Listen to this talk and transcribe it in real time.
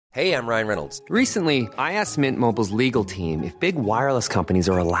Hey, I'm Ryan Reynolds. Recently, I asked Mint Mobile's legal team if big wireless companies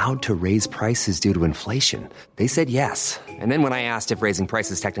are allowed to raise prices due to inflation. They said yes. And then when I asked if raising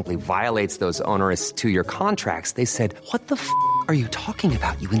prices technically violates those onerous two-year contracts, they said, "What the f*** are you talking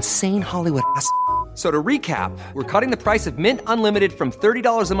about, you insane Hollywood ass?" So to recap, we're cutting the price of Mint Unlimited from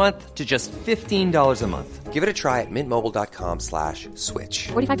 $30 a month to just $15 a month. Give it a try at mintmobile.com/switch.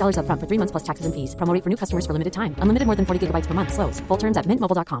 $45 up front for 3 months plus taxes and fees. Promo rate for new customers for limited time. Unlimited more than 40 gigabytes per month. Slows full terms at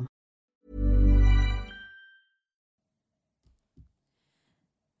mintmobile.com.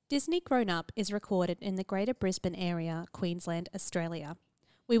 Disney Grown Up is recorded in the Greater Brisbane area, Queensland, Australia.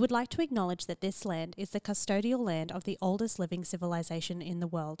 We would like to acknowledge that this land is the custodial land of the oldest living civilization in the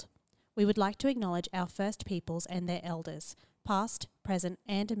world. We would like to acknowledge our First Peoples and their elders, past, present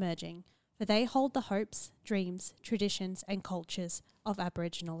and emerging, for they hold the hopes, dreams, traditions and cultures of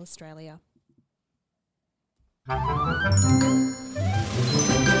Aboriginal Australia.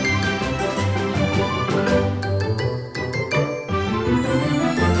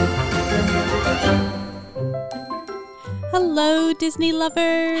 Hello, Disney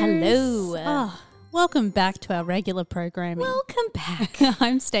lovers. Hello. Welcome back to our regular programming. Welcome back.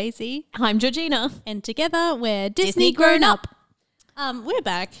 I'm Stacey. I'm Georgina. And together we're Disney Grown Up. We're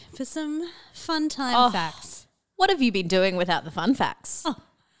back for some fun time facts. What have you been doing without the fun facts?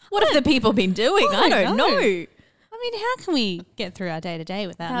 What have the people been doing? I don't know. I mean, how can we get through our day to day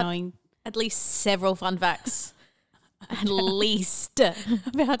without knowing at least several fun facts? At least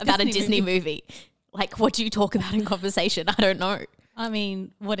about a Disney movie. Like, what do you talk about in conversation? I don't know. I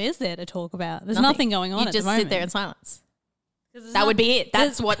mean, what is there to talk about? There's nothing going on You at just the moment. sit there in silence. That would be it.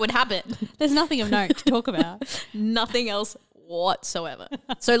 That's what would happen. There's nothing of note to talk about. Nothing else whatsoever.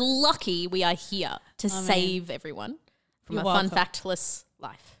 So lucky we are here to save everyone from a fun factless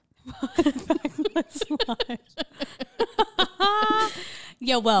life.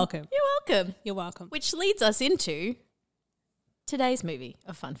 You're welcome. You're welcome. You're welcome. Which leads us into today's movie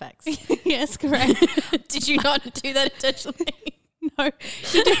of fun facts. Yes, correct. Did you not do that intentionally? No.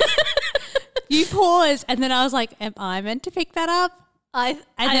 You paused and then I was like, am I meant to pick that up? And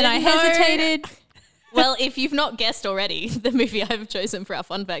then I hesitated. Well, if you've not guessed already, the movie I've chosen for our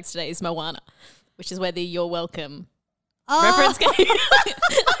fun facts today is Moana, which is where the You're Welcome reference came. I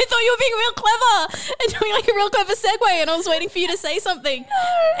thought you were being real clever and doing like a real clever segue and I was waiting for you to say something.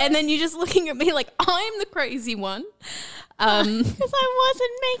 No. And then you're just looking at me like I'm the crazy one. Because I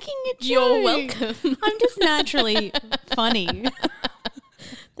wasn't making a joke. You're welcome. I'm just naturally funny.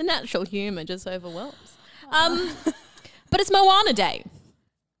 The natural humour just overwhelms. But it's Moana Day.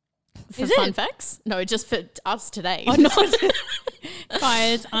 For fun facts? No, just for us today. Oh, no.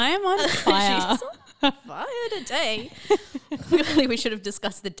 Guys, I am on fire. She's on fire today. Clearly, we should have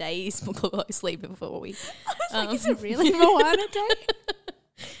discussed the days more closely before we. I was like, is it really Moana Day?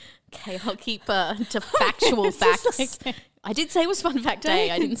 Okay, I'll keep to factual facts. I did say it was Fun Fact Day.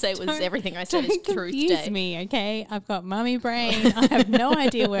 I didn't say it was everything I said is Truth Day. Don't confuse me, okay? I've got mummy brain. I have no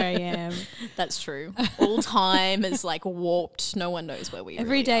idea where I am. That's true. All time is like warped. No one knows where we are.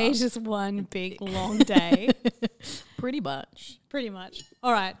 Every day is just one big long day. Pretty much. Pretty much.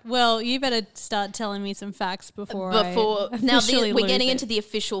 All right. Well, you better start telling me some facts before now we're getting into the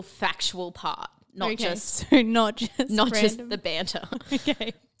official factual part, not just the banter.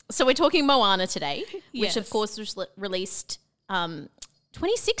 Okay. So we're talking Moana today, which of course was released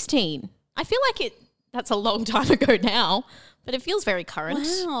 2016. I feel like that's a long time ago now, but it feels very current.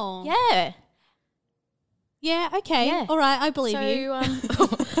 Wow. Yeah. Yeah, okay. Yeah. All right, I believe you.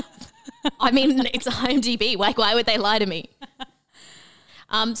 I mean, it's IMDb. Like, why would they lie to me?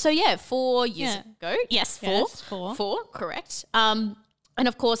 4 years ago. Yes, four. Four, correct. And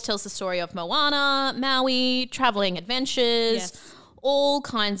of course tells the story of Moana, Maui, traveling adventures, all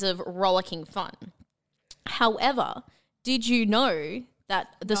kinds of rollicking fun. However, did you know that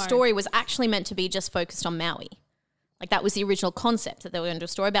the story was actually meant to be just focused on Maui? Like that was the original concept, that they were going to do a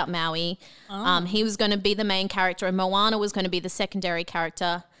story about Maui. He was going to be the main character and Moana was going to be the secondary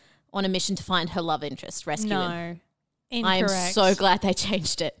character on a mission to find her love interest, rescue him. Incorrect. I am so glad they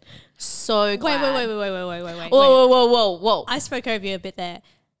changed it. So glad. Wait. Whoa. I spoke over you a bit there.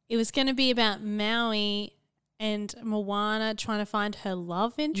 It was going to be about Maui and Moana trying to find her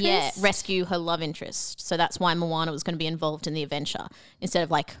love interest? Yeah, rescue her love interest. So that's why Moana was going to be involved in the adventure instead of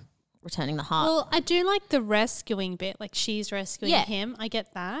like returning the heart. Well, I do like the rescuing bit, like she's rescuing him. I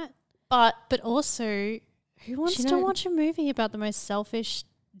get that. But also, who wants to watch a movie about the most selfish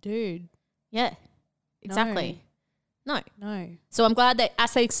dude? Yeah, exactly. No. So I'm glad that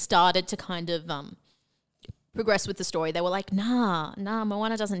as they started to kind of progress with the story, they were like, nah,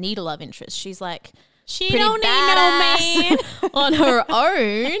 Moana doesn't need a love interest. She's like She pretty don't need no man on her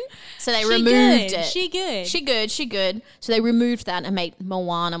own. So they removed it. She good. So they removed that and made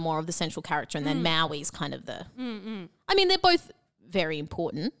Moana more of the central character, and then Maui's kind of the. I mean, they're both very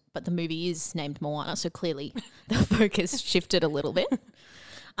important, but the movie is named Moana, so clearly the focus shifted a little bit.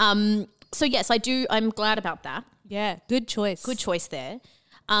 So yes, I'm glad about that. Yeah, good choice. Good choice there.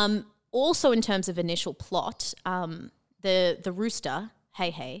 Also, in terms of initial plot, the rooster,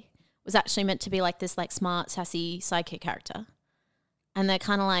 Hey, was actually meant to be like this like smart, sassy sidekick character. And they're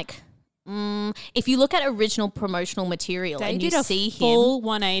kind of like, if you look at original promotional material they and did you a see him. full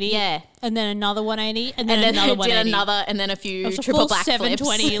 180. Yeah. And then another 180. And then another 180. Did another and then a few It was triple a full backflips.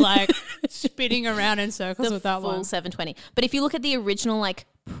 720 like spinning around in circles with that full one. 720. But if you look at the original like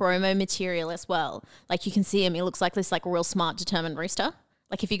promo material as well, like you can see him, he looks like this like real smart, determined rooster.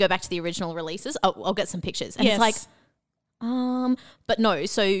 Like if you go back to the original releases, I'll get some pictures. And it's like, but no,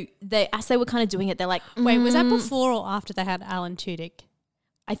 so as they were kind of doing it, they're like, Wait, was that before or after they had Alan Tudyk?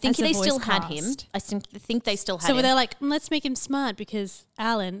 I think as the they still voice had cast? him. I think they still had So him. they're like, let's make him smart because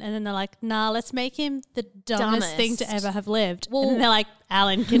Alan. And then they're like, nah, let's make him the dumbest thing to Dumbest. ever have lived. Well, and then they're like,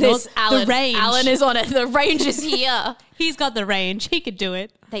 Alan can This the range. Alan is on it. The range is here. He's got the range. He could do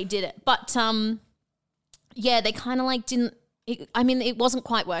it. They did it. But yeah, they kind of like didn't. It wasn't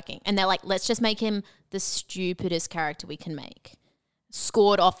quite working. And they're like, let's just make him the stupidest character we can make.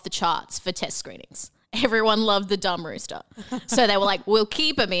 Scored off the charts for test screenings. Everyone loved the dumb rooster. So they were like, we'll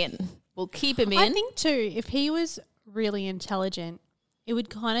keep him in. I think too, if he was really intelligent, it would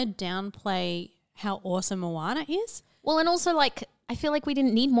kind of downplay how awesome Moana is. Well, and also like, I feel like we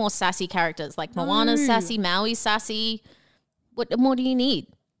didn't need more sassy characters. Like Moana's sassy, Maui's sassy. What more do you need?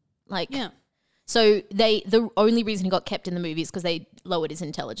 Like, Yeah. So the only reason he got kept in the movie is because they lowered his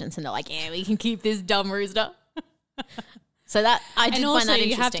intelligence and they're like, yeah, we can keep this dumb rooster. So that I did And find also that interesting.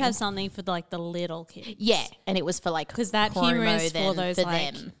 you have to have something for like the little kids. Yeah, and it was for like Because that promo humor is then for those for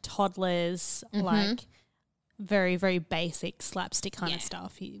like them. toddlers, like very, very basic slapstick kind of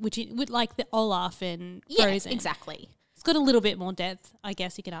stuff. Which you would like the Olaf and Frozen. Exactly. It's got a little bit more depth, I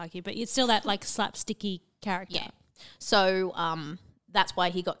guess you could argue, but it's still that like slapsticky character. Yeah. So that's why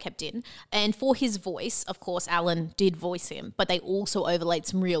he got kept in. And for his voice, of course, Alan did voice him, but they also overlaid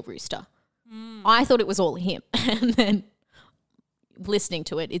some real rooster. I thought it was all him. And then listening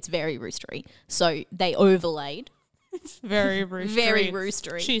to it, it's very roostery. So they overlaid. It's very roostery. Very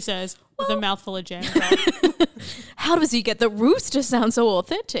roostery. She says, with a mouthful of jam. How does he get the rooster sound so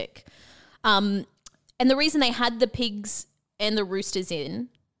authentic? And the reason they had the pigs and the roosters in,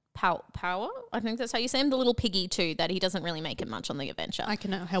 Power, I think that's how you say him, the little piggy too, that he doesn't really make it much on the adventure. I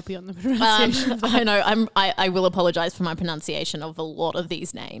cannot help you on the pronunciation. I know, I will apologise for my pronunciation of a lot of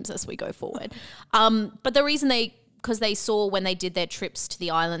these names as we go forward. But the reason because they saw when they did their trips to the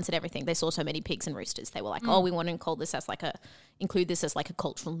islands and everything, they saw so many pigs and roosters. They were like, we want to include this as like a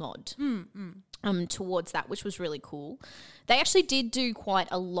cultural nod towards that, which was really cool. They actually did do quite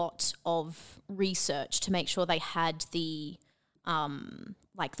a lot of research to make sure they had the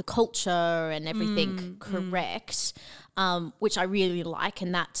like the culture and everything correct, which I really like,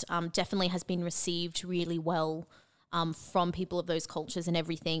 and that definitely has been received really well from people of those cultures and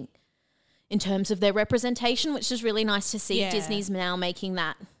everything in terms of their representation, which is really nice to see. Yeah. Disney's now making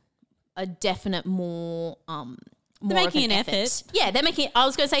that a definite more They're making an effort. Yeah, they're making I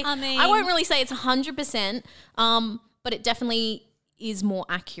was going to say, I mean- I won't really say it's 100%, but it definitely is more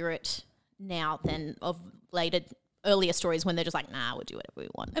accurate now than of earlier stories when they're just like, nah, we'll do whatever we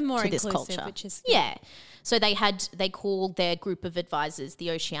want And more to this inclusive, culture. which is good. Yeah. So they called their group of advisors the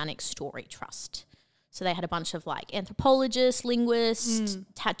Oceanic Story Trust. So they had a bunch of like anthropologists, linguists,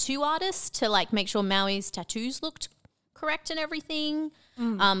 tattoo artists to like make sure Maui's tattoos looked correct and everything.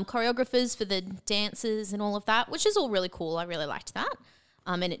 Choreographers for the dances and all of that, which is all really cool. I really liked that.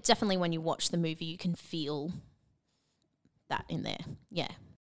 And it definitely, when you watch the movie, you can feel that in there. Yeah.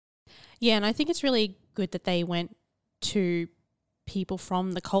 Yeah, and I think it's really good that they went to people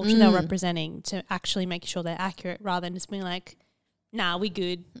from the culture they're representing to actually make sure they're accurate rather than just being like, nah, we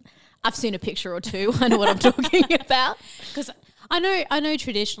good. I've seen a picture or two. I know what I'm talking about. Because I know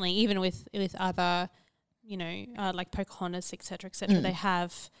traditionally, even with other, like Pocahontas, et cetera, they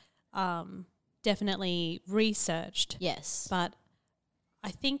have definitely researched. Yes. But I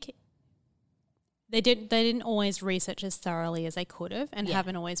think they didn't always research as thoroughly as they could have, and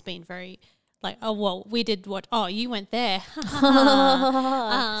haven't always been very like, oh, well, we did what? Oh, you went there.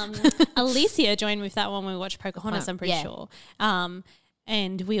 Alicia joined with that one when we watched Pocahontas, I'm pretty sure.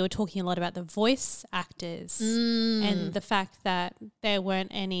 And we were talking a lot about the voice actors and the fact that there weren't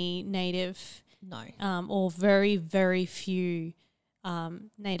any native or very, very few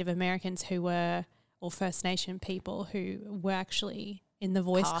Native Americans who were or First Nation people who were actually in the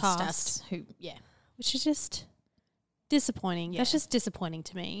voice cast. Which is just disappointing. That's just disappointing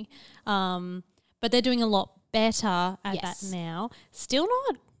to me. But they're doing a lot better at that now. Still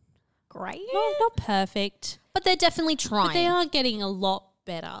not great. Not perfect. But they're definitely trying. But they are getting a lot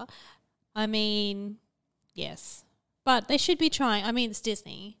better. I mean, yes. But they should be trying. I mean, it's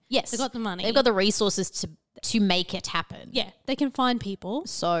Disney. Yes. They've got the money. They've got the resources to make it happen. Yeah. They can find people.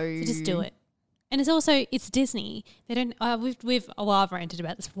 So just do it. And it's also, it's Disney. They don't, I've ranted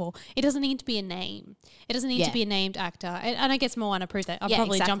about this before. It doesn't need to be a name. It doesn't need to be a named actor. And I guess Moana proved that. I'm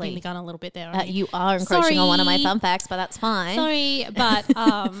probably jumping the gun a little bit there. You are encroaching on one of my fun facts, but that's fine. Sorry, but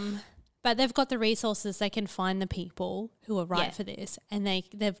but they've got the resources. They can find the people who are right for this. And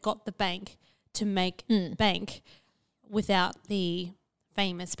they've got the bank to make bank without the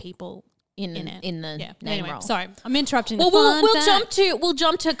famous people in the name anyway, role. Sorry, I'm interrupting. We'll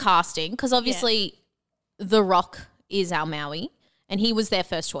jump to casting because obviously The Rock is our Maui, and he was their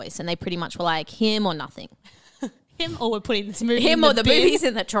first choice, and they pretty much were like him or nothing, him or we're putting this movie, the movies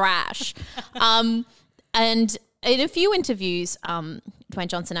in the trash. And in a few interviews, Dwayne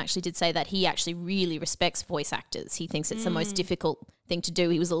Johnson actually did say that he actually really respects voice actors. He thinks it's the most difficult thing to do.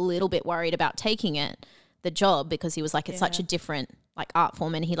 He was a little bit worried about taking the job because he was like, it's such a different art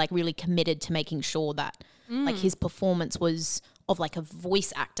form, and he really committed to making sure that his performance was of a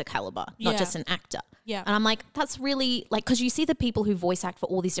voice actor caliber, not just an actor. Yeah. And I'm like, that's really because you see the people who voice act for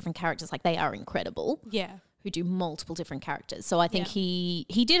all these different characters, they are incredible. Yeah. Who do multiple different characters. So I think he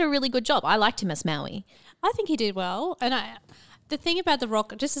did a really good job. I liked him as Maui. I think he did well. And the thing about The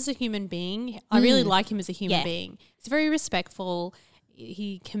Rock, just as a human being, I really like him as a human being. He's very respectful.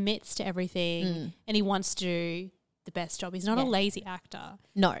 He commits to everything and he wants to do the best job. He's not a lazy actor.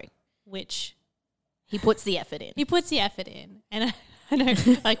 No. Which he puts the effort in. He puts the effort in. And I know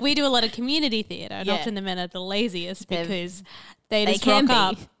we do a lot of community theatre and often the men are the laziest because they just rock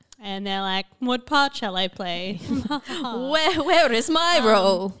up and they're like, what part shall I play? Where is my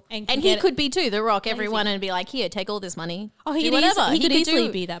role? And he could be too, The Rock, everyone, and be like, here, take all this money. Oh, he could easily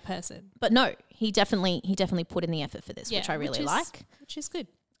be that person. But no, he definitely put in the effort for this, which I really like. Which is good.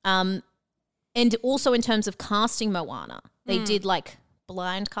 And also in terms of casting Moana, they did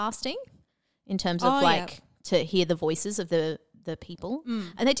blind casting in terms of to hear the voices of the people.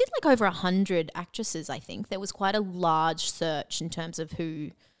 And they did over 100 actresses, I think. There was quite a large search in terms of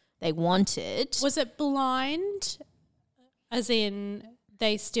who they wanted. Was it blind as in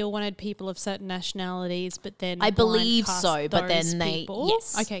they still wanted people of certain nationalities, but then I believe so, but then people?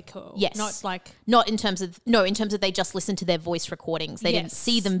 Yes. Okay, cool. Yes. Not in terms of they just listened to their voice recordings. They didn't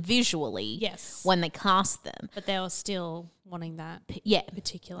see them visually when they cast them. But they were still wanting that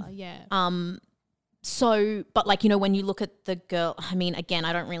particular, So, but when you look at the girl, I mean, again,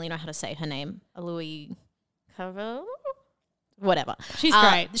 I don't really know how to say her name. Alui Carvel? Whatever. She's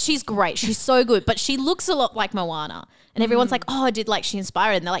great. She's great. She's so good. But she looks a lot like Moana. And everyone's like, oh, did she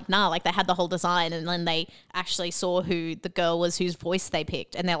inspire it? And they're like, nah, they had the whole design. And then they actually saw who the girl was whose voice they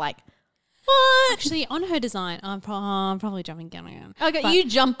picked. And they're like, what? Actually, on her design, I'm probably jumping down again. Okay, but you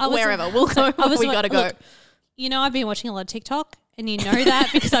jump wherever. We'll go. We got to go. Look, I've been watching a lot of TikTok. And you know that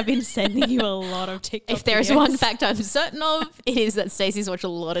because I've been sending you a lot of TikTok If there's videos. one fact I'm certain of, it is that Stacey's watched a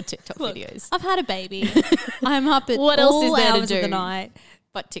lot of TikTok videos. I've had a baby. I'm up at what all else is there hours to do of the night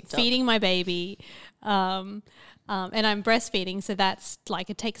but TikTok? Feeding my baby. And I'm breastfeeding, so that's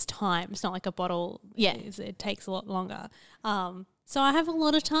it takes time. It's not like a bottle. Yeah. It takes a lot longer. So I have a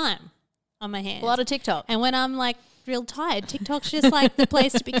lot of time on my hands. A lot of TikTok. And when I'm real tired, TikTok's just the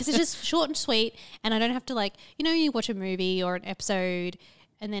place to be because it's just short and sweet and I don't have to you watch a movie or an episode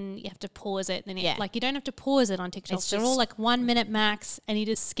and then you have to pause it and then you don't have to pause it on TikTok. They're all 1 minute max and you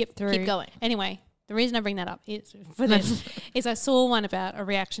just skip through. Keep going. Anyway, the reason I bring that up is for this is I saw one about a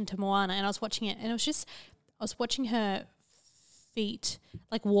reaction to Moana and I was watching it and I was watching her feet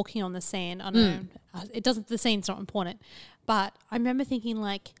walking on the sand. I don't know. The scene's not important. But I remember thinking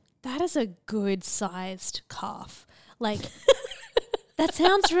that is a good sized calf. That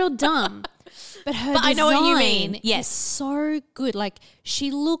sounds real dumb. But her design I know what you mean. Is so good.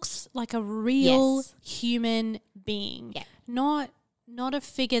 She looks like a real human being. Yeah. Not a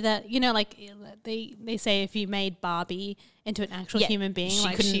figure that, they say if you made Barbie into an actual human being,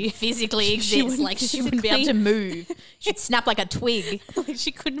 she couldn't physically exist. She wouldn't be able to move. She'd snap like a twig.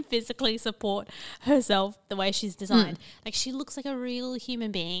 She couldn't physically support herself the way she's designed. She looks like a real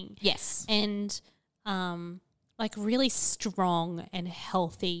human being. Yes. And really strong and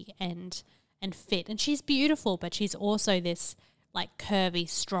healthy and fit. And she's beautiful, but she's also this curvy,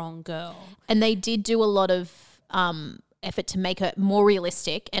 strong girl. And they did do a lot of effort to make her more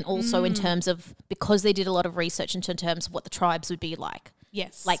realistic, and also in terms of, because they did a lot of research into terms of what the tribes would be like.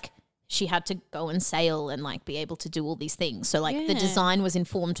 Yes. Like, she had to go and sail and like be able to do all these things. So like the design was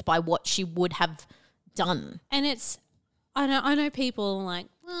informed by what she would have done. And it's, I know people like,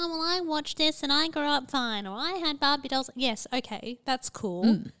 oh, well, I watched this and I grew up fine, or I had Barbie dolls. Yes, okay, that's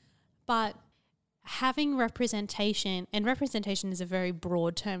cool. But having representation, and representation is a very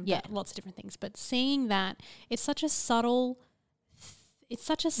broad term, lots of different things, but seeing that, it's such a subtle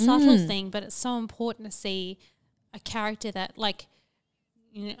thing, but it's so important to see a character that, like,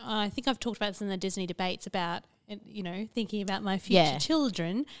 you know, I think I've talked about this in the Disney debates about, you know, thinking about my future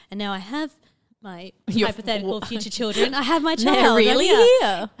children, and now I have my hypothetical future children. I have my child. They're really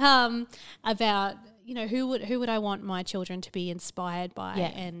here. About, you know, who would I want my children to be inspired by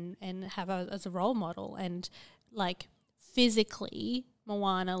and have as a role model, and like physically,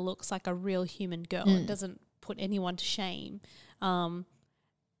 Moana looks like a real human girl. It doesn't put anyone to shame.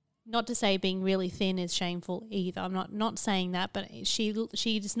 Not to say being really thin is shameful either. I'm not saying that, but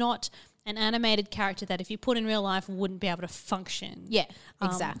she's not an animated character that if you put in real life wouldn't be able to function. Yeah,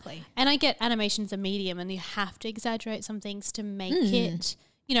 exactly. And I get animation's a medium, and you have to exaggerate some things to make it,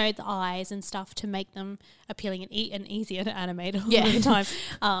 you know, the eyes and stuff, to make them appealing and easier to animate all the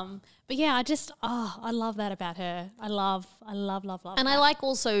time. But yeah, I love that about her. I love And that. I like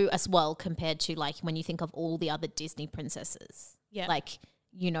also as well, compared to like when you think of all the other Disney princesses. Yeah. Like,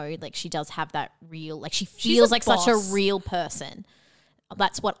 you know, like she does have that real, like she feels like such a real person.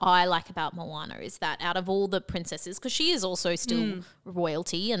 That's what I like about Moana, is that out of all the princesses, because she is also still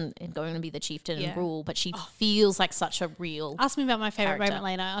royalty and going to be the chieftain and rule, but she feels like such a real Ask me about my favourite moment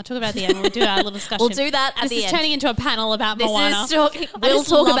later. I'll talk about it at the end. We'll do our little discussion. We'll do that at the end. This is turning into a panel about Moana. We'll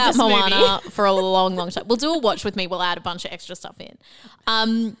talk about Moana for a long, long time. We'll do a watch with me. We'll add a bunch of extra stuff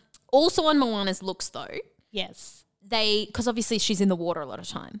in. Also on Moana's looks though. Yes. Because obviously she's in the water a lot of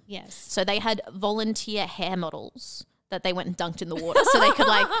time. Yes. So they had volunteer hair models that they went and dunked in the water so they could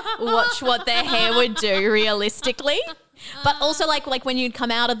like watch what their hair would do realistically. But also like when you'd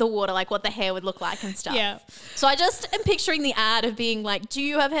come out of the water, like what the hair would look like and stuff. Yeah. So I just am picturing the ad of being like, do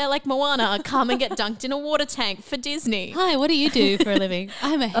you have hair like Moana? Come and get dunked in a water tank for Disney. Hi, what do you do for a living?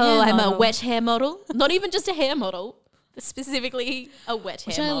 I'm a hair model. I'm a wet hair model. Not even just a hair model. Specifically a wet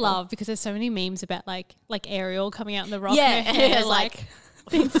hair model. Which I love, because there's so many memes about like Ariel coming out in the rock. Yeah, and her hair, like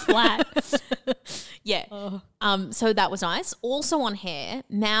being flat. Yeah. So that was nice. Also on hair,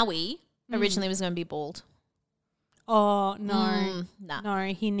 Maui originally was going to be bald. Oh, no. No,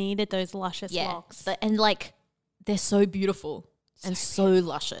 he needed those luscious locks. And like they're so beautiful and so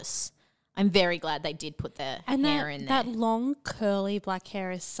luscious. I'm very glad they did put their hair in there. That long curly black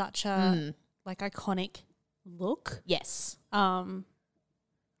hair is such a like iconic look. Yes.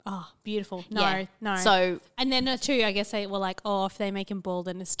 Beautiful. No. So, and then too, I guess they were like, oh, if they make him bald,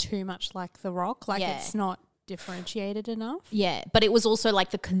 then it's too much like The Rock. Like it's not differentiated enough. Yeah, but it was also like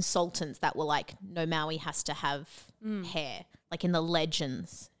the consultants that were like, no, Maui has to have hair. Like in the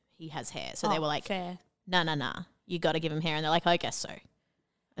Legends, he has hair. So they were like, fair. No, you got to give him hair. And they're like, I guess so.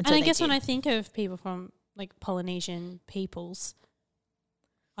 And I guess when I think of people from like Polynesian peoples,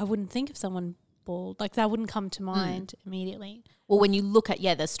 I wouldn't think of someone bald. Like that wouldn't come to mind immediately. Well, when you look at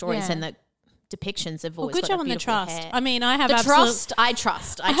the stories and the depictions of always good job on the trust. Hair. I mean, I have I trust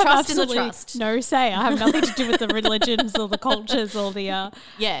in the trust. No say. I have nothing to do with the religions or the cultures or the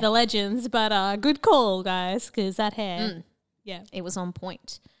the legends. But good call, guys, because that hair, it was on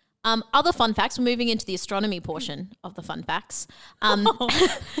point. Other fun facts. We're moving into the astronomy portion of the fun facts.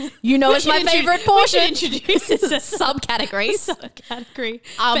 You know, it's my favorite portion. Introduce this as subcategories. Subcategory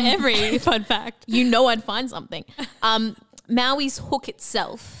for every fun fact. You know, I'd find something. Maui's hook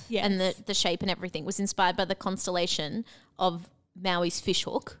itself and the shape and everything was inspired by the constellation of Maui's fish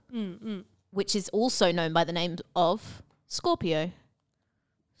hook, which is also known by the name of Scorpio.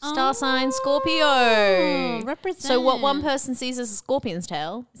 Star sign Scorpio. Represent. So what one person sees as a scorpion's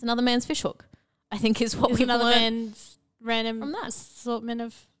tail is another man's fishhook, I think is what we've another learned man's random from that. assortment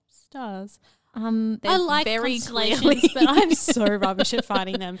of stars. I like very constellations, but I'm so rubbish at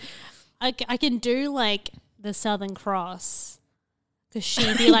finding them. I can do like the Southern Cross because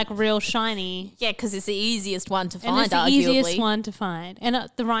she'd be like real shiny. Yeah, because it's the easiest one to find, and it's the arguably. easiest one to find. And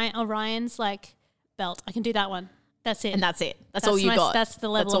the Orion's like belt. I can do that one. That's it. And that's it. That's all you got. That's the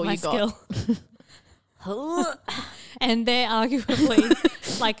level of my skill. And they're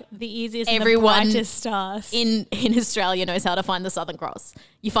arguably like the easiest and the brightest stars. In Australia knows how to find the Southern Cross.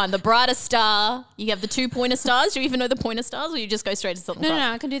 You find the brightest star. You have the 2 pointer stars. Do you even know the pointer stars, or you just go straight to Southern Cross?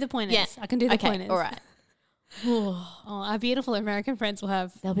 No, I can do the pointers. Yeah. I can do the pointers. All right. Oh, our beautiful American friends will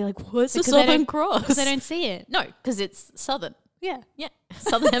have. They'll be like, what's the Because they Southern don't- Cross? Because they don't see it. No, because it's southern. Yeah. Yeah,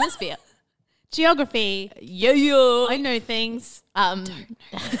 Southern Hemisphere. Geography. Yeah. I know things.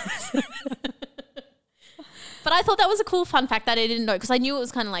 But I thought that was a cool fun fact that I didn't know, because I knew it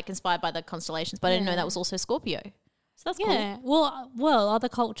was kind of like inspired by the constellations, but I didn't know that was also Scorpio. So that's cool. Yeah. Well, other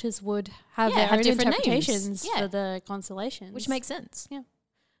cultures would have their own different interpretations names. Yeah. for the constellations. Which makes sense. Yeah.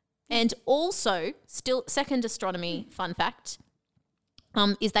 And also, still second astronomy fun fact,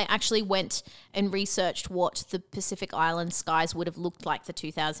 is they actually went and researched what the Pacific Island skies would have looked like for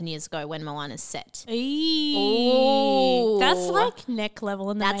 2,000 years ago when Moana's set. Ooh. That's like neck level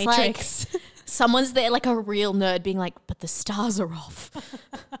in the That's Matrix. like someone's there, like a real nerd, being like, but the stars are off.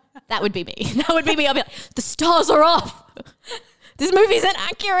 That would be me. That would be me. I'll be like, the stars are off. This movie's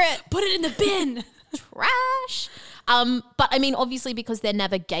inaccurate. Put it in the bin. Trash. But I mean, obviously, because their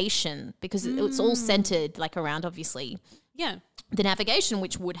navigation, because it's all centered like around, obviously, Yeah. the navigation,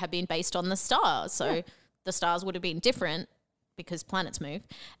 which would have been based on the stars. So the stars would have been different because planets move,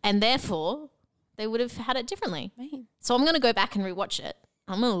 and therefore they would have had it differently. Right. So I'm going to go back and rewatch it.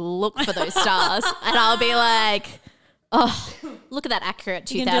 I'm going to look for those stars and I'll be like, oh, look at that accurate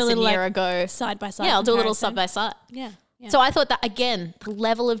You can do a 2,000 little, year like, ago. Side by side. Yeah, I'll do a little comparison. side by side. Yeah. Yeah. So I thought that, again, the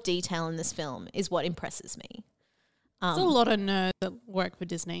level of detail in this film is what impresses me. There's a lot of nerds that work for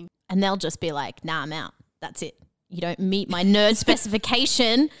Disney. And they'll just be like, nah, I'm out. That's it. You don't meet my nerd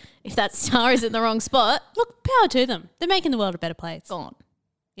specification if that star is in the wrong spot. Look, power to them. They're making the world a better place. Gone.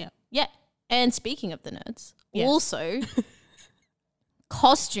 Yeah. Yeah. And speaking of the nerds, Yes. also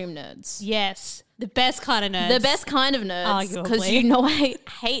costume nerds. Yes. The best kind of nerds. The best kind of nerds. Because Arguably. you know I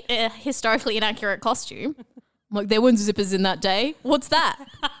hate a historically inaccurate costume. I'm like, there weren't zippers in that day. What's that?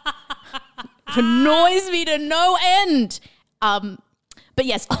 It annoys me to no end. But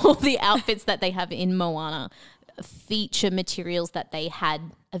yes, all the outfits that they have in Moana feature materials that they had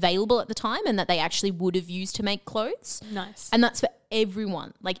available at the time and that they actually would have used to make clothes. Nice. And that's for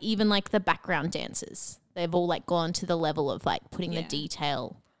everyone. Like even like the background dancers. They've all like gone to the level of like putting the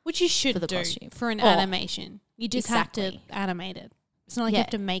detail. Which you should for the do costume. for an Oh, animation. You just exactly. have to animate it. It's not like you have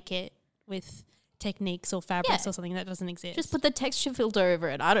to make it with techniques or fabrics or something that doesn't exist. Just put the texture filter over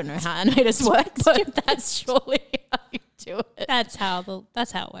it. I don't know how animators work, but that's surely how you do it. That's how it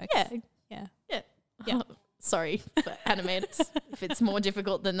works. Yeah. Yeah. Yeah. Yeah. Sorry for animators. If it's more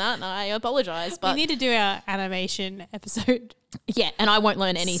difficult than that, I apologize. But we need to do our animation episode. yeah, and I won't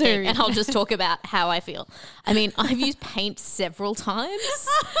learn anything, Soon. and I'll just talk about how I feel. I mean, I've used paint several times,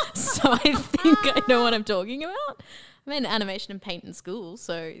 so I think I know what I'm talking about. I made animation and paint in school,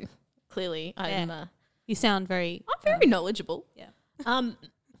 so clearly I'm You sound very very knowledgeable. yeah.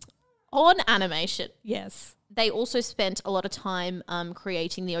 On animation, Yes. they also spent a lot of time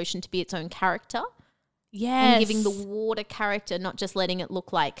creating the ocean to be its own character. Yes. And giving the water character, not just letting it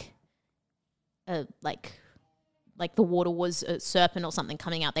look like the water was a serpent or something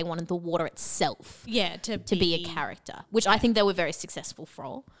coming out. They wanted the water itself to be a character, which I think they were very successful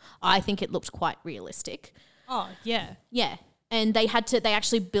for. I think it looked quite realistic. Oh, yeah. Yeah. And they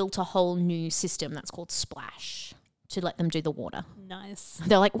actually built a whole new system that's called Splash to let them do the water. Nice.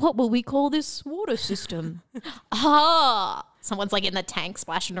 They're like, what will we call this water system? Ah, someone's like in the tank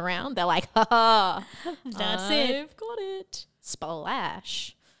splashing around. They're like, ha, That's it. I've got it.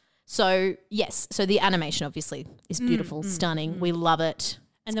 Splash. So yes, so the animation obviously is beautiful, stunning. We love it.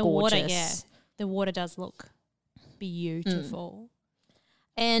 And It's the water, gorgeous. the water does look beautiful.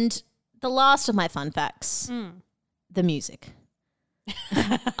 And the last of my fun facts, the music.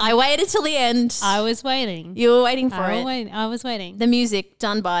 I waited till the end. I was waiting. You were waiting for it. I was waiting. The music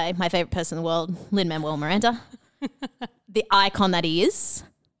done by my favorite person in the world, Lin-Manuel Miranda, the icon that he is.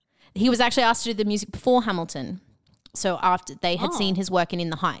 He was actually asked to do the music before Hamilton. So after they had seen his work in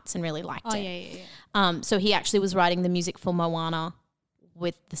the Heights and really liked it. Yeah. So he actually was writing the music for Moana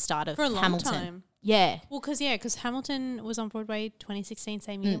with the start of For a long Hamilton. time. Yeah. Well, because Hamilton was on Broadway 2016,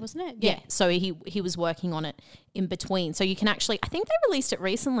 same year, wasn't it? Yeah. So he was working on it in between. So you can actually, I think they released it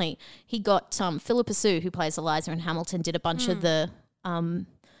recently. He got Philippa Sue, who plays Eliza in Hamilton, did a bunch of the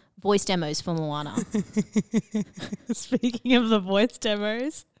voice demos for Moana. Speaking of the voice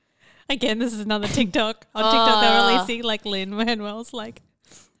demos, again, this is another TikTok. On TikTok, they're releasing like Lin-Manuel's like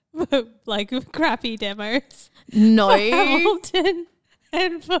crappy demos. No. For Hamilton.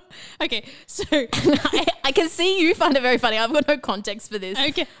 And okay, so I can see you find it very funny. I've got no context for this.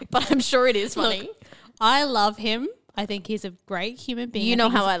 Okay. But I'm sure it is funny. Look, I love him. I think he's a great human being. You know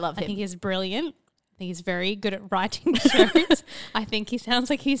how I love him. I think he's brilliant. I think he's very good at writing shows. I think he sounds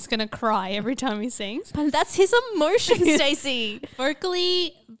like he's going to cry every time he sings. But that's his emotion, Stacey.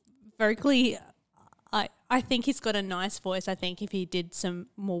 Vocally, I I think he's got a nice voice. I think if he did some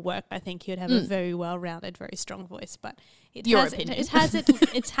more work, I think he would have a very well-rounded, very strong voice. But it has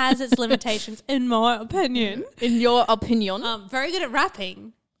its limitations, in my opinion. In your opinion, very good at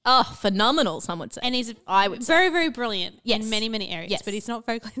rapping. Oh, phenomenal! Some would say, and he's very, very brilliant in many areas. Yes. But he's not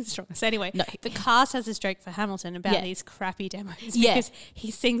vocally strong. So anyway, no. The cast has this joke for Hamilton about these crappy demos because he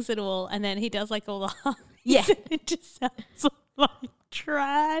sings it all and then he does like all the harmonies. Yeah, and it just sounds like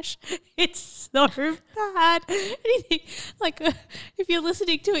trash. It's so bad. Like if you're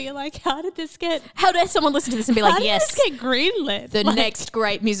listening to it, you're like, how did someone listen to this and be like, yes, this get greenlit? The next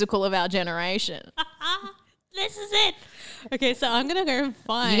great musical of our generation. This is it. Okay, so I'm gonna go and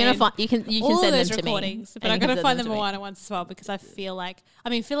find. You're gonna find. You can send them to me. But I'm gonna find the Moana ones as well because I feel like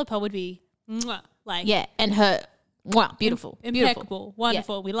Philippa would be like and her beautiful, impeccable,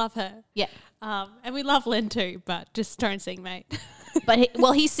 wonderful. Yeah. We love her. Yeah. And we love Lynn too, but just don't sing, mate. But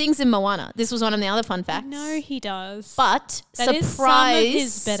he sings in Moana. This was one of the other fun facts. No, he does. But that is some of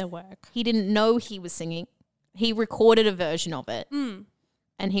his better work. He didn't know he was singing. He recorded a version of it.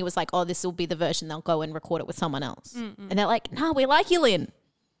 And he was like, oh, this will be the version. They'll go and record it with someone else. And they're like, no, we like you, Lynn.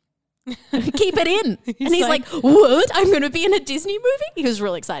 Keep it in. And he's like, what? I'm going to be in a Disney movie? He was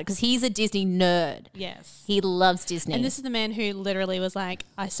really excited because he's a Disney nerd. Yes. He loves Disney. And this is the man who literally was like,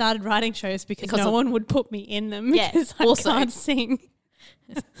 I started writing shows because no one would put me in them because I can't sing.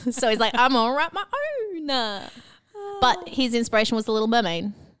 So he's like, I'm going to write my own. But his inspiration was The Little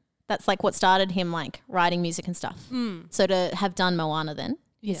Mermaid. That's like what started him like writing music and stuff. So to have done Moana then,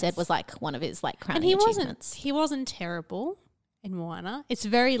 he said was like one of his like crowning achievements. He wasn't terrible in Moana. It's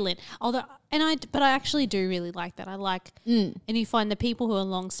very Lynn. But I actually do really like that. I like, and you find the people who are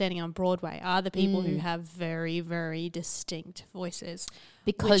long-standing on Broadway are the people who have very, very distinct voices.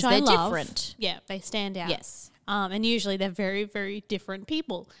 Because they're different. Yeah, they stand out. Yes. And usually they're very, very different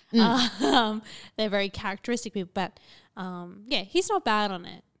people. They're very characteristic people. But he's not bad on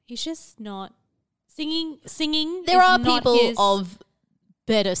it. He's just not singing. There are people of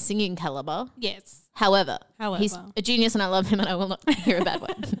better singing caliber. Yes. However, he's a genius and I love him and I will not hear a bad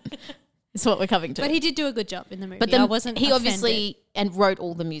word. It's what we're coming to. But he did do a good job in the movie. But I wasn't he offended. obviously and wrote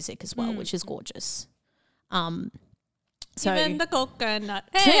all the music as well, which is gorgeous. So even the coconut.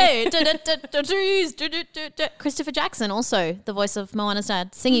 Hey. Christopher Jackson also, the voice of Moana's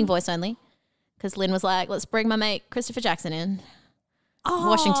dad, singing voice only. Because Lynn was like, let's bring my mate Christopher Jackson in. Oh,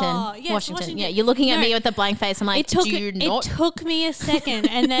 Washington. Yes, Washington. Yeah, you're looking at me with a blank face. I'm like, it took me a second.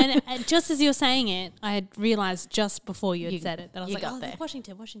 And then just as you were saying it, I had realised just before you had said it that I was like, there.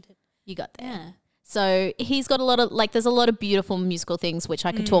 Washington. You got there. Yeah. So he's got a lot of, there's a lot of beautiful musical things which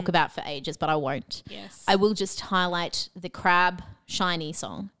I could talk about for ages, but I won't. Yes. I will just highlight the Crab Shiny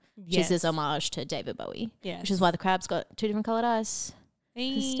song, which is his homage to David Bowie. Yes. Which is why the crab's got two different coloured eyes.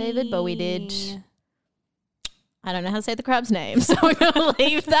 Because David Bowie did... I don't know how to say the crab's name, so we're going to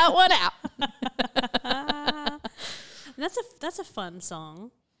leave that one out. That's a fun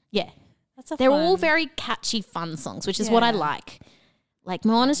song. Yeah. They're all very catchy, fun songs, which is what I like. Like,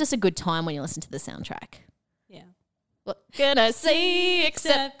 Moana's just a good time when you listen to the soundtrack. Yeah. What can I say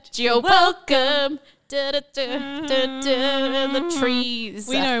except you're welcome? The trees.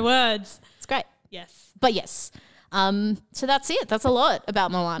 We know words. It's great. Yes. But yes. So that's it. That's a lot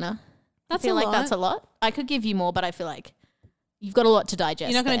about Moana. I feel like that's a lot. I could give you more, but I feel like you've got a lot to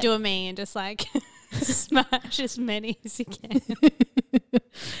digest. You're not going to do a me and just like smash as many as you can.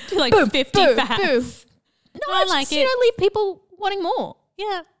 Do like 50 facts. No, I like it. Leave people wanting more.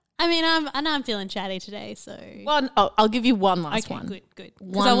 Yeah. I mean, I'm feeling chatty today, so. I'll give you one last one. Okay, good.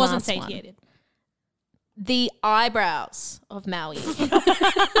 Because I wasn't satiated. The eyebrows of Maui.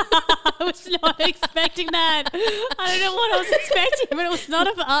 I was not expecting that. I don't know what I was expecting, but it was not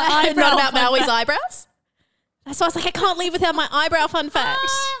eyebrow. Not about Maui's eyebrows? So I was like, I can't leave without my eyebrow fun fact.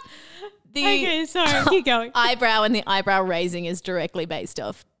 Okay, sorry. Keep going. Eyebrow and the eyebrow raising is directly based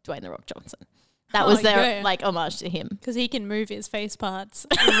off Dwayne The Rock Johnson. That was their like homage to him. Because he can move his face parts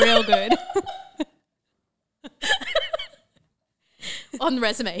real good. On the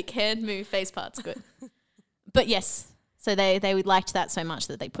resume, can move face parts, good. But yes, so they liked that so much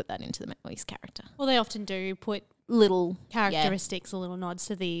that they put that into the Maui's character. Well, they often do put little characteristics, little nods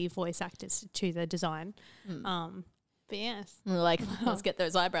to the voice actors, to the design. But yes. And they're like, let's get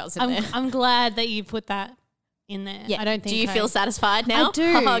those eyebrows in there. I'm glad that you put that in there. Yeah. I don't think. Do you feel satisfied now? I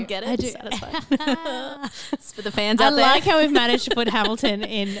do. Oh, get it? I do. Satisfied. It's for the fans out there. I like how we've managed to put Hamilton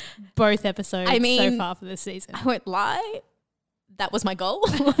in both episodes so far for this season. I won't lie. That was my goal.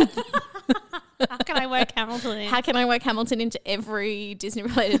 How can I work Hamilton in? How can I work Hamilton into every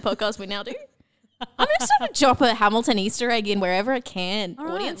Disney-related podcast we now do? I'm just going to drop a Hamilton Easter egg in wherever I can. All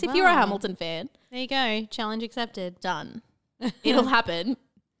right, Audience, if you're a wow. Hamilton fan, There you go. Challenge accepted. done. It'll happen.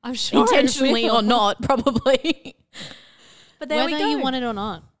 I'm sure. Intentionally or not, probably. But there Whether we go. you want it or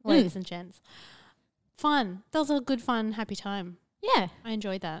not, ladies and gents. Fun. That was a good, fun, happy time. Yeah. I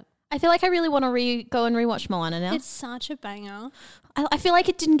enjoyed that. I feel like I really want to go and rewatch Moana now. It's such a banger. I feel like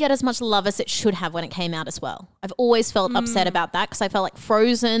it didn't get as much love as it should have when it came out as well. I've always felt upset about that because I felt like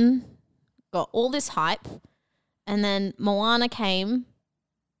Frozen got all this hype and then Moana came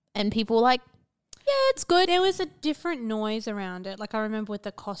and people were like, yeah, it's good. There was a different noise around it. Like I remember with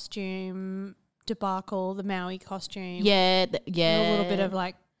the costume debacle, the Maui costume. Yeah. A little bit of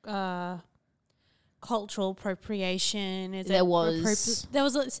like cultural appropriation. There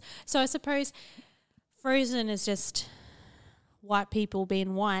was. So I suppose Frozen is just white people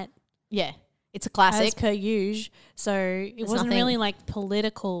being white. Yeah. It's a classic. As per usual. So it wasn't nothing- really like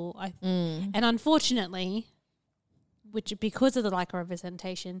political. And unfortunately, which because of the lack of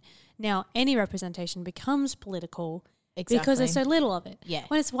representation, now any representation becomes political because there's so little of it. Yeah.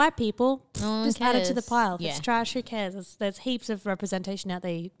 When it's white people, just add it to the cares. pile. If Yeah. it's trash, who cares? There's heaps of representation out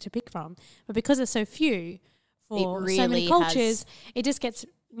there to pick from. But because there's so few for so many really cultures, has- it just gets,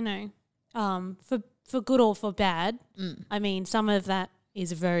 for good or for bad. I mean, some of that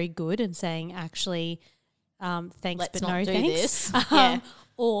is very good and saying actually, thanks, Let's but not no do thanks. this. Yeah.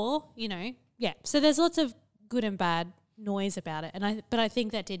 Or, so there's lots of good and bad noise about it. But I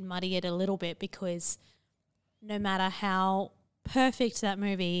think that did muddy it a little bit because no matter how perfect that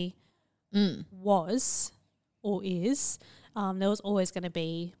movie was or is, there was always going to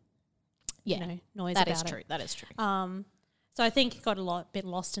be, noise That about is it. true. That is true. So I think it got bit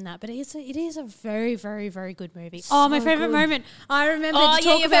lost in that, but it is a very, very, very good movie. My favorite moment. I remember to talk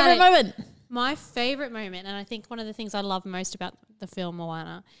your about favorite it. moment. My favorite moment, and I think one of the things I love most about the film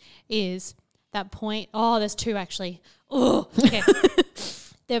Moana is that point. Oh, there's two actually. Oh, okay.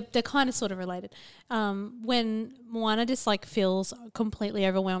 They're kind of sort of related. When Moana just like feels completely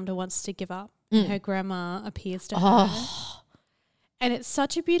overwhelmed and wants to give up, and her grandma appears to her. And it's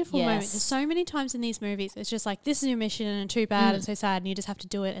such a beautiful moment. There's so many times in these movies, it's just like, this is your mission and too bad and so sad and you just have to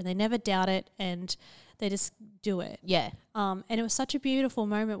do it. And they never doubt it and they just do it. Yeah. And it was such a beautiful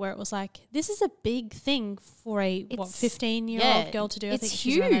moment where it was like, this is a big thing for a 15-year-old girl to do. I think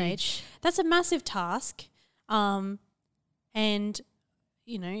she's around that age. That's a massive task. And,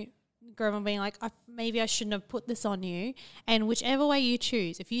 grandma being like, maybe I shouldn't have put this on you. And whichever way you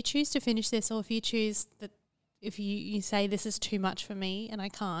choose, if you choose to finish this or if you choose that, if you say this is too much for me and I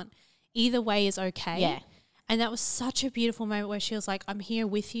can't, either way is okay. Yeah. And that was such a beautiful moment where she was like, I'm here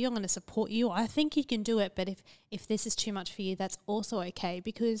with you. I'm going to support you. I think you can do it. But if this is too much for you, that's also okay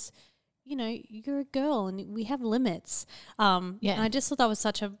because, you're a girl and we have limits. And I just thought that was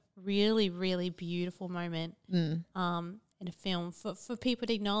such a really, really beautiful moment in a film for people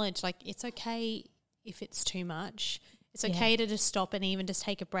to acknowledge, like, it's okay if it's too much. It's okay to just stop and even just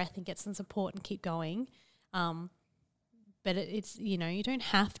take a breath and get some support and keep going. But it's, you don't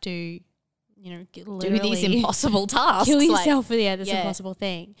have to, Do these impossible tasks. Kill yourself for this impossible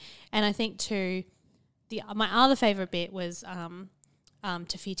thing. And I think too, my other favorite bit was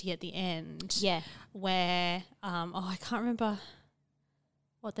Te Fiti at the end. Yeah. Where, I can't remember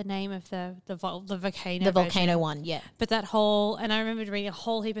what the name of the volcano. The volcano one, yeah. But that whole, and I remember reading a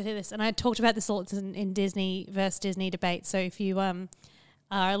whole heap of this, and I talked about this all in Disney versus Disney debate. So if you are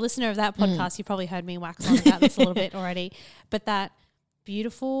a listener of that podcast, you probably heard me wax on about this a little bit already. But that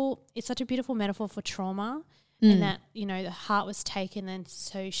beautiful, it's such a beautiful metaphor for trauma, and that the heart was taken, and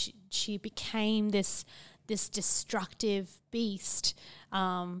so she became this destructive beast.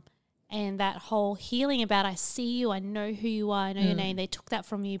 And that whole healing about, I see you, I know who you are, I know your name. They took that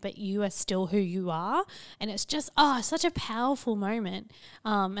from you, but you are still who you are. And it's just, such a powerful moment.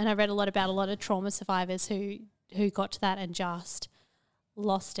 And I read about a lot of trauma survivors who got to that and just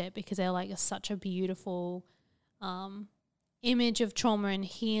lost it because they're like such a beautiful image of trauma and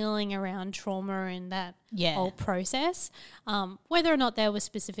healing around trauma and that whole process. Whether or not they were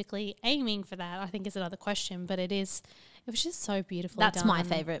specifically aiming for that, I think is another question, but it was just so beautiful. That's my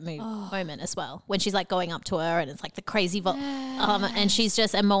favorite moment as well. When she's like going up to her and it's like the crazy and she's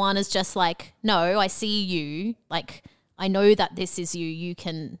just, and Moana's just like, no, I see you. Like, I know that this is you. You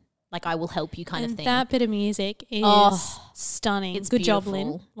can, like, I will help you kind of thing. That bit of music is stunning. It's good beautiful. job,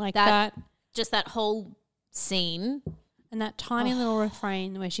 Lynn. Like that. Just that whole scene. And that tiny little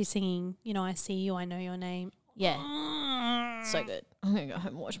refrain where she's singing, I see you, I know your name. Yeah. So good. I'm going to go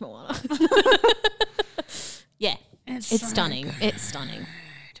home and watch Moana. Yeah. It's so stunning. Good. It's stunning.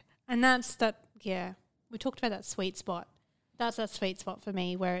 And that's that, we talked about that sweet spot. That's that sweet spot for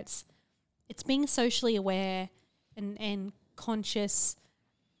me where it's it's being socially aware and conscious,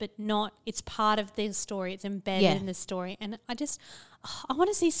 but not, it's part of the story. It's embedded in the story. And I want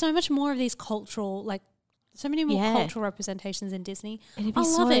to see so much more of these cultural, like so many more cultural representations in Disney. It'd be I love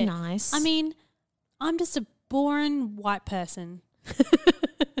so it. nice. I mean, I'm just a boring white person.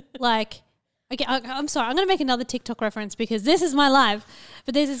 Like, okay, I'm sorry, I'm going to make another TikTok reference because this is my life.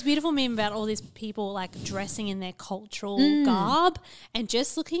 But there's this beautiful meme about all these people like dressing in their cultural garb and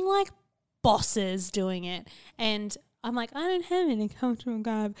just looking like bosses doing it. And I'm like, I don't have any cultural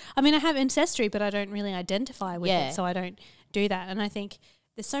garb. I mean, I have ancestry, but I don't really identify with it, so I don't do that. And I think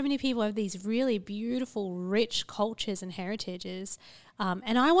there's so many people who have these really beautiful, rich cultures and heritages,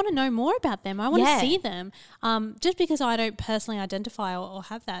 and I want to know more about them. I want to see them. Just because I don't personally identify or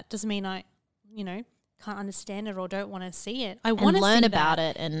have that doesn't mean I, can't understand it or don't want to see it. I want to learn about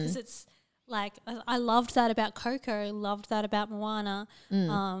it, and because it's like I loved that about Coco. Loved that about Moana.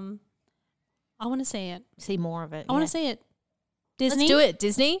 I want to see it. See more of it. I want to see it. Disney, let's do it.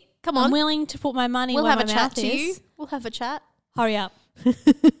 Disney, come on. I'm willing to put my money We'll where have my a chat mouth to you. is. We'll have a chat. Hurry up.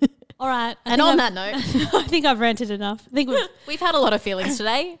 All right. And on that note, I think I've ranted enough. I think we've had a lot of feelings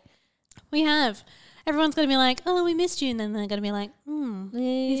today. we have. Everyone's going to be like, oh, we missed you. And then they're going to be like,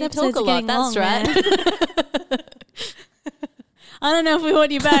 these episodes talk a are getting lot. That's long, right. man. I don't know if we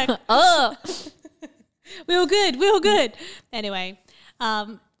want you back. We were good. Anyway,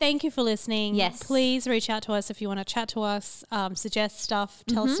 thank you for listening. Yes. Please reach out to us if you want to chat to us, suggest stuff,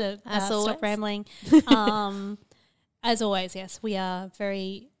 tell us to stop rambling. As always, yes, we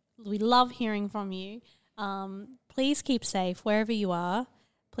love hearing from you. Please keep safe wherever you are.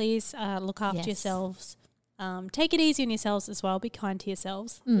 Please look after yourselves. Take it easy on yourselves as well. Be kind to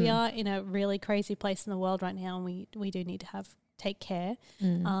yourselves. We are in a really crazy place in the world right now, and we do need to take care.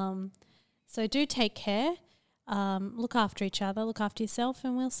 So do take care. Look after each other. Look after yourself,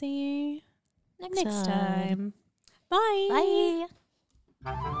 and we'll see you next time. Bye.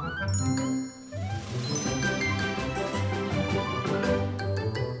 Bye.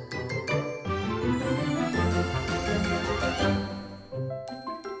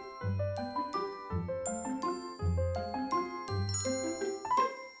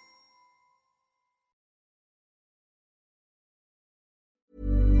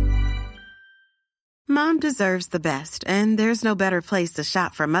 Mom deserves the best, and there's no better place to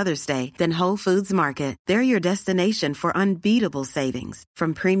shop for Mother's Day than Whole Foods Market. They're your destination for unbeatable savings,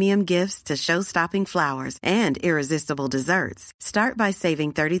 from premium gifts to show-stopping flowers and irresistible desserts. Start by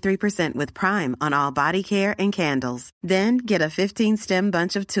saving 33% with Prime on all body care and candles. Then get a 15-stem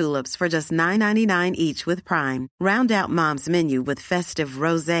bunch of tulips for just $9.99 each with Prime. Round out Mom's menu with festive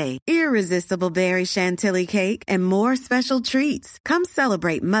rosé, irresistible berry chantilly cake, and more special treats. Come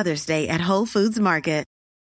celebrate Mother's Day at Whole Foods Market.